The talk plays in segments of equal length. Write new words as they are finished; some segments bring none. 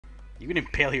You can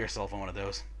impale yourself on one of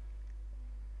those.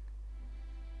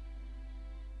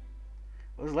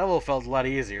 Well, this level felt a lot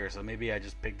easier, so maybe I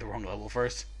just picked the wrong level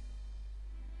first.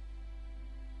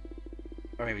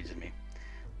 Or maybe just me.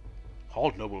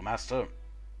 Halt, noble master.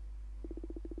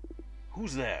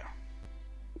 Who's there?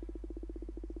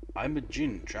 I'm a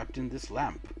djinn trapped in this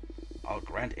lamp. I'll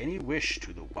grant any wish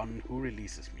to the one who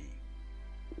releases me.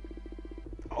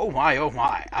 Oh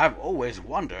my, I've always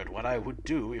wondered what I would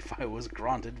do if I was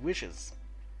granted wishes.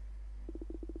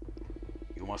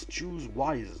 You must choose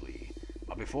wisely,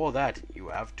 but before that you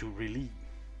have to release.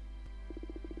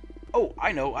 Oh,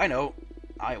 I know.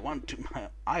 I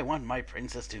want my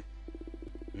princess to.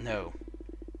 No,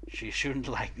 she wouldn't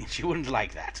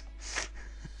like that.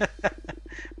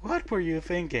 What were you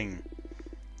thinking?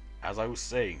 As I was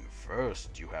saying,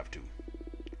 first you have to.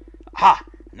 Ha!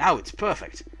 Now it's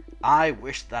perfect. I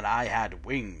wish that I had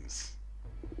wings.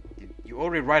 You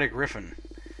already ride a Gryphon.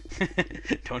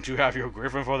 Don't you have your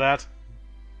Gryphon for that?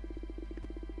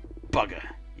 Bugger,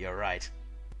 you're right.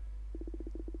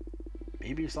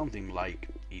 Maybe something like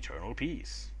eternal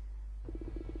peace.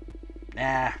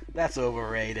 Nah, that's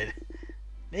overrated.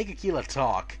 Make Aquila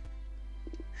talk.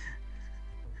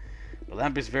 The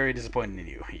lamp is very disappointed in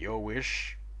you. Your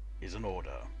wish is an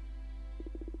order.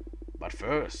 But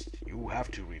first, you have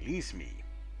to release me.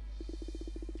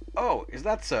 Oh, is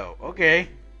that so? Okay.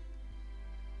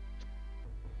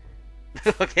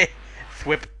 Okay.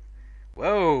 Thwip.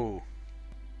 Whoa.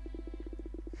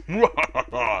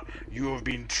 You have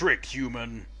been tricked,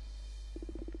 human.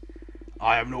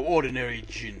 I am no ordinary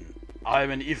djinn. I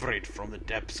am an Ifrit from the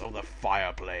depths of the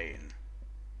fire plane.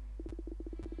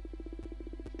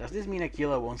 Does this mean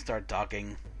Aquila won't start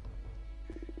talking?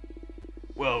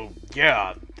 Well,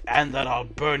 yeah, and that I'll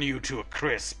burn you to a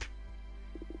crisp.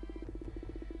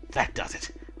 That does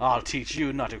it. I'll teach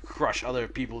you not to crush other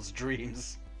people's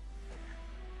dreams.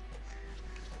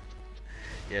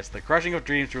 Yes, the crushing of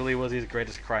dreams really was his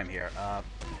greatest crime here. Oh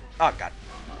god.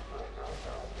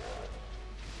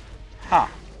 Huh.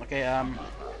 Okay,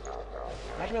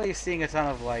 not really seeing a ton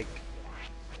of, like,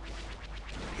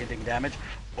 hitting damage.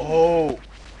 Oh!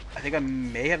 I think I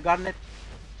may have gotten it.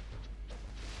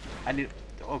 I need...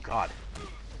 Oh god.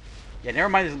 Yeah, never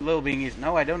mind this little being easy.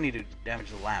 No, I don't need to damage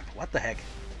the lamp. What the heck?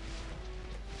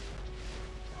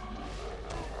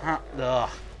 Huh. Ugh.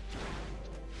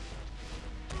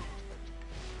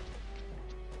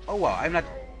 Oh wow, I'm not...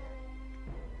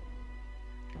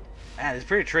 Man, it's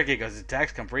pretty tricky because his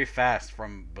attacks come pretty fast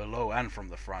from below and from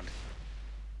the front.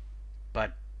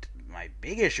 But my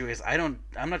big issue is I'm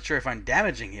not sure if I'm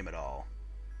damaging him at all.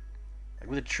 Like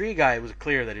with the tree guy, it was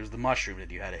clear that it was the mushroom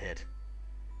that you had to hit.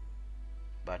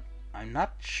 But I'm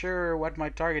not sure what my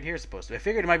target here is supposed to be. I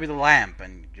figured it might be the lamp,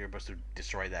 and you're supposed to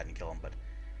destroy that and kill him, but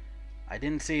I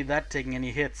didn't see that taking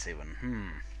any hits even.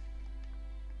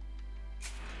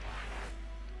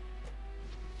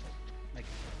 Like,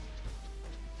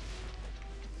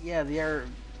 yeah, the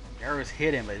arrows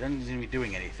hit him, but it doesn't seem to be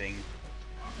doing anything.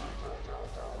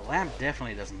 The lamp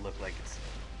definitely doesn't look like it's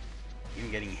even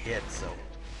getting hit, so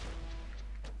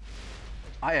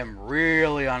I am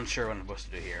really unsure what I'm supposed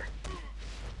to do here.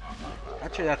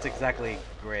 Not sure that's exactly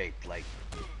great. Like,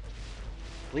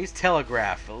 please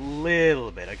telegraph a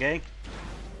little bit, okay?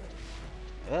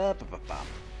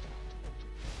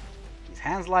 His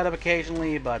hands light up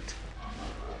occasionally, but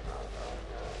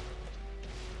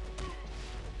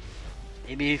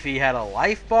maybe if he had a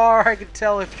life bar, I could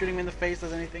tell if shooting him in the face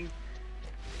does anything.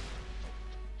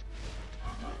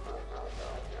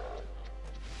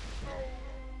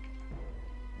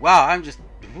 Wow, I'm just...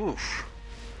 Oof.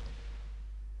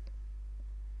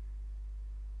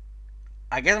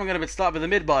 I guess I'm gonna stop at the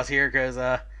mid-boss here, because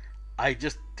I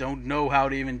just don't know how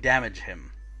to even damage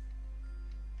him.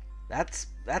 That's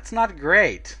not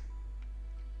great.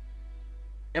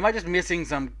 Am I just missing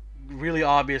some really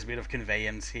obvious bit of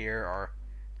conveyance here, or...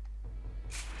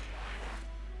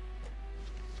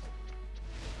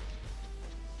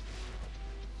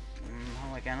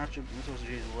 Like, I'm not supposed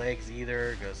to use legs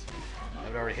either, because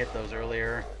I've already hit those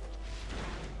earlier.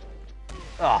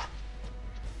 Ugh.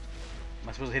 Am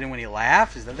I supposed to hit him when he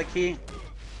laughs? Is that the key?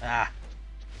 Ah.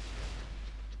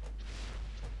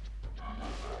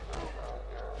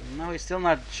 No, he's still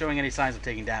not showing any signs of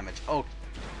taking damage. Oh.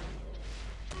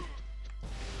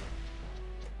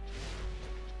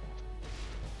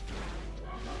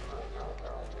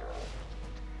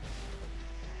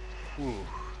 Whew.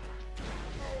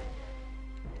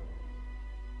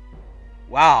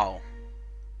 Wow.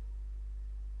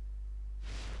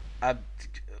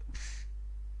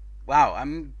 Wow,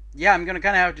 I'm gonna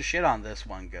kind of have to shit on this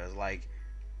one, because, like,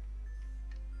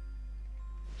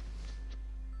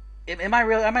 Am I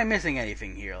really? Am I missing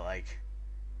anything here? Like,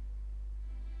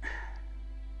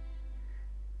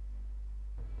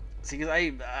 see, because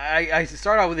I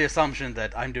start out with the assumption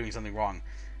that I'm doing something wrong,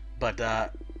 but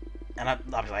and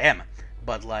obviously I am,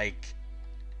 but like,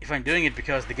 if I'm doing it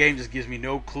because the game just gives me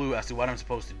no clue as to what I'm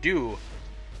supposed to do,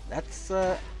 that's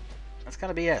kind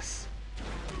of BS.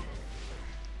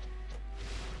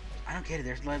 I don't get it.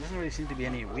 There doesn't really seem to be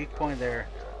any weak point there.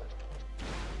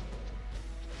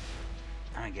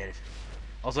 I don't get it.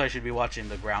 Also, I should be watching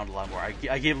the ground a lot more.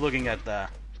 I keep looking at the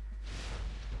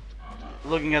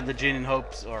Jin in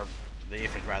hopes, or the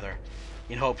Ifrit rather,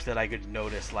 in hopes that I could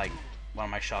notice like one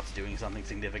of my shots doing something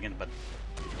significant, but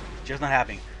it's just not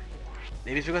happening.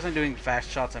 Maybe it's because I'm doing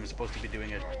fast shots. I'm supposed to be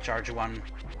doing a charge one.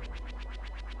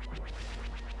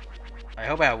 I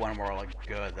hope I have one more like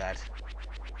go at that,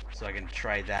 so I can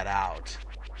try that out.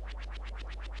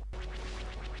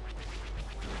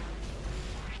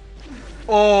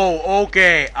 Oh,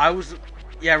 okay.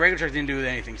 Yeah, regular charge didn't do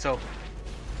anything. So,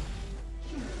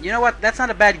 you know what? That's not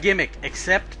a bad gimmick,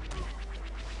 except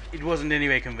it wasn't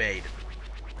anyway conveyed.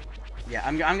 Yeah,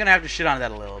 I'm gonna have to shit on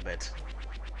that a little bit.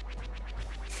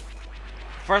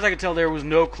 As far as I could tell, there was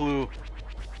no clue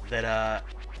that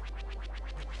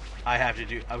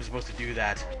I was supposed to do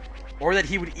that, or that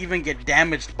he would even get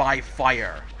damaged by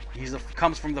fire.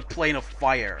 Comes from the plane of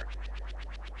fire.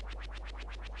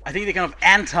 I think they kind of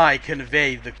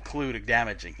anti-convey the clue to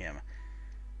damaging him.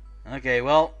 Okay,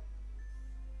 well...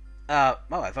 oh,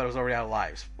 I thought it was already out of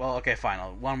lives. Well, okay, fine.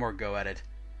 One more go at it.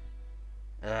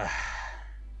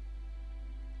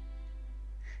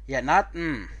 Yeah, not...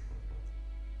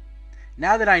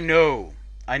 Now that I know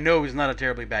it's not a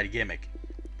terribly bad gimmick.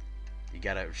 You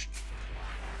gotta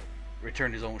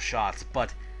return his own shots,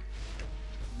 but...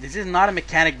 This is not a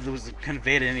mechanic that was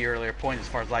conveyed at any earlier point as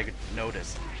far as I could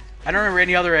notice. I don't remember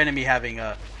any other enemy having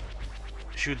a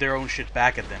shoot their own shit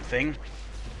back at them thing.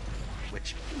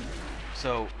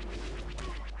 So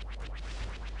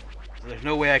there's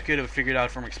no way I could have figured out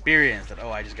from experience that,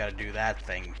 oh, I just gotta do that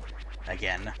thing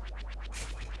again.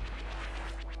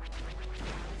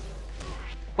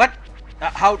 What?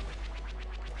 How?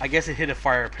 I guess it hit a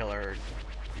fire pillar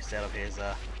instead of his,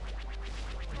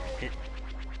 hit...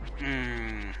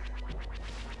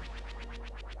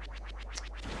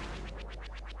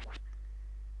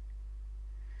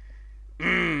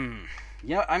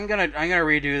 Yeah, I'm gonna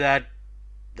redo that.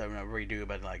 I'm not redo,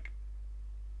 but like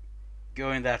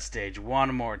going that stage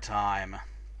one more time,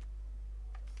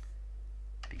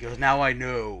 because now I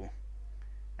know,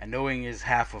 and knowing is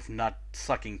half of not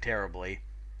sucking terribly.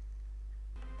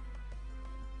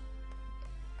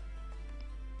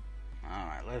 All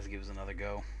right, let's give this another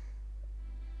go.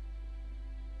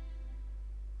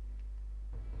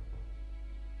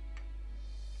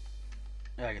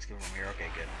 Yeah, I can skip from here. Okay,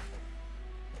 good.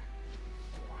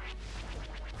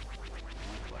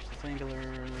 Watch the flame pillar.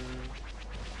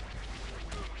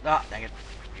 Ah, dang it.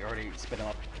 You already spit him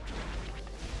up.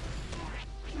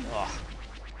 Ugh.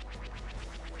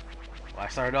 Well, I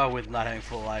started off with not having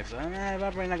full life, so I'm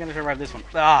probably not going to survive this one.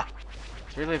 Ah!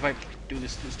 Especially if I do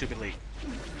this too stupidly.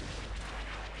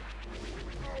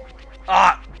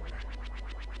 Ah!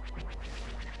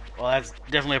 Well, that's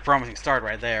definitely a promising start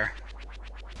right there.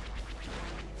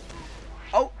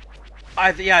 Oh!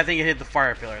 Yeah, I think it hit the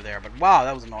fire pillar there, but wow,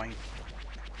 that was annoying.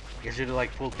 I guess you had to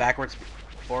like pull backwards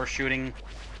before shooting.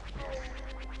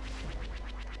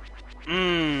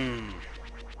 I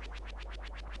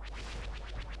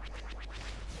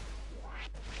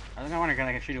think I wonder, can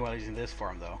I shoot you while using this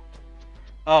form though?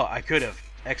 Oh, I could have.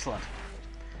 Excellent.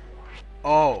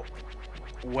 Oh,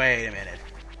 wait a minute.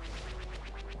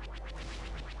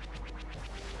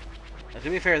 Now, to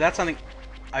be fair, that's something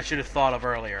I should have thought of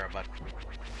earlier, but...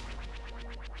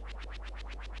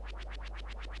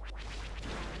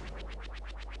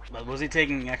 But was he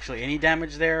taking actually any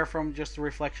damage there from just the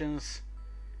reflections?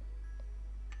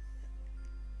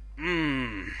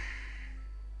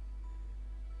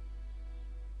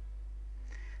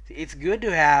 It's good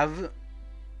to have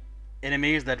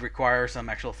enemies that require some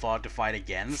actual thought to fight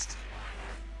against,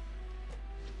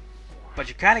 but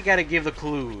you kind of got to give the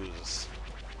clues.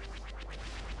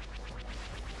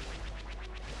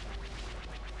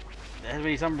 There has to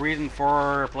be some reason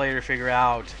for a player to figure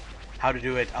out how to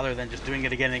do it other than just doing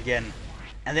it again and again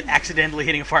and then accidentally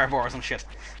hitting a fireball or some shit.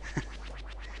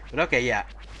 But okay, yeah.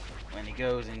 When he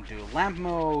goes into lamp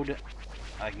mode,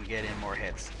 I can get in more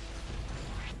hits.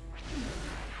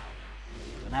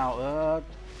 So now,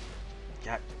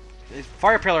 God,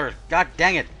 fire pillar, god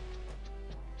dang it.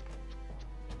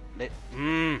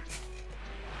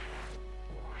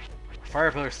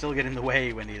 Fire pillar still get in the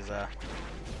way when he's,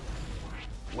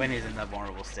 when he's in that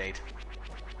vulnerable state.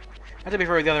 Not to be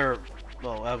fair with the other,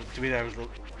 well, to be fair with the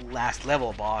last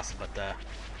level boss, but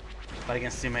fight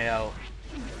against Sumail,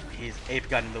 his ape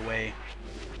got in the way.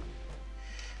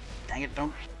 Dang it,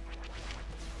 don't.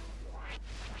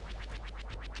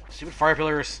 Stupid fire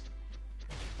pillars.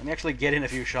 Let me actually get in a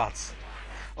few shots.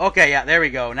 Okay, yeah, there we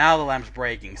go. Now the lamp's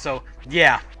breaking. So,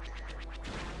 yeah.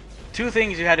 Two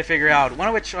things you had to figure out. One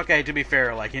of which, okay, to be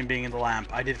fair, like him being in the lamp,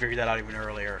 I did figure that out even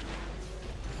earlier.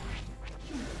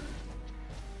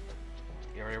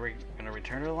 Are we gonna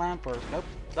return to the lamp, or nope?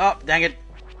 Oh, dang it!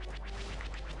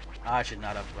 I should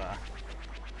not have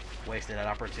wasted that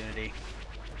opportunity.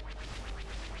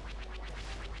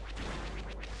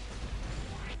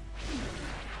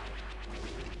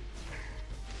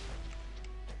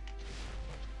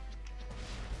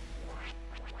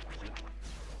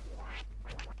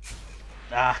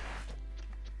 Ah.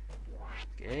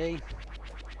 Okay.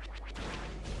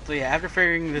 So yeah, after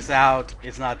figuring this out,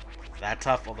 it's not that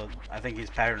tough, although I think his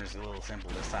pattern is a little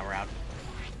simple this time around.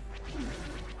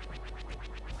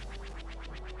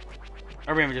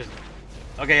 Or maybe just...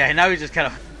 Okay, yeah, now he's just kind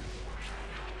of...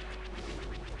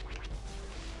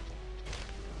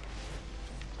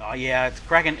 Oh yeah, it's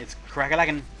cracking, it's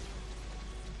crack-a-lacking.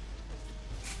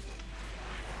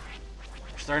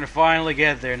 Starting to finally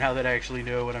get there now that I actually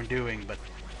know what I'm doing, but...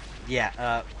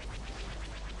 Yeah,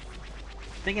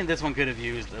 thinking this one could have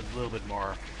used a little bit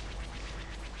more...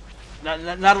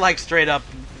 Not like straight up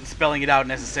spelling it out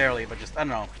necessarily, but just, I don't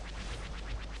know.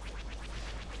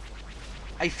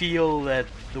 I feel that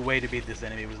the way to beat this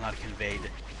enemy was not conveyed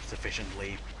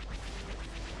sufficiently.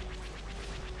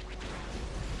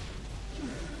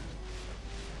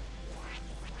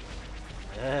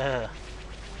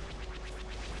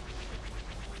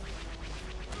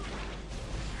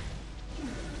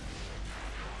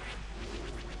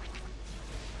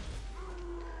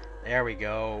 There we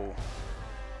go.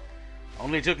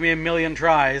 Only took me 1,000,000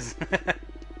 tries.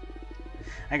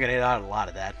 I'm gonna hit out a lot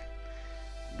of that.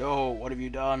 No, what have you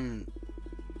done?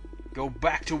 Go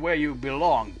back to where you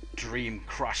belong, Dream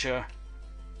Crusher.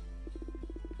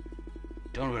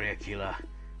 Don't worry, Aquila.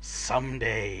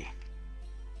 Someday.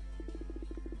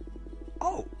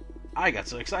 Oh, I got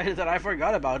so excited that I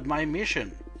forgot about my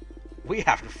mission. We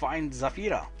have to find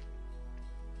Zafira.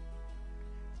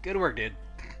 Good work, dude.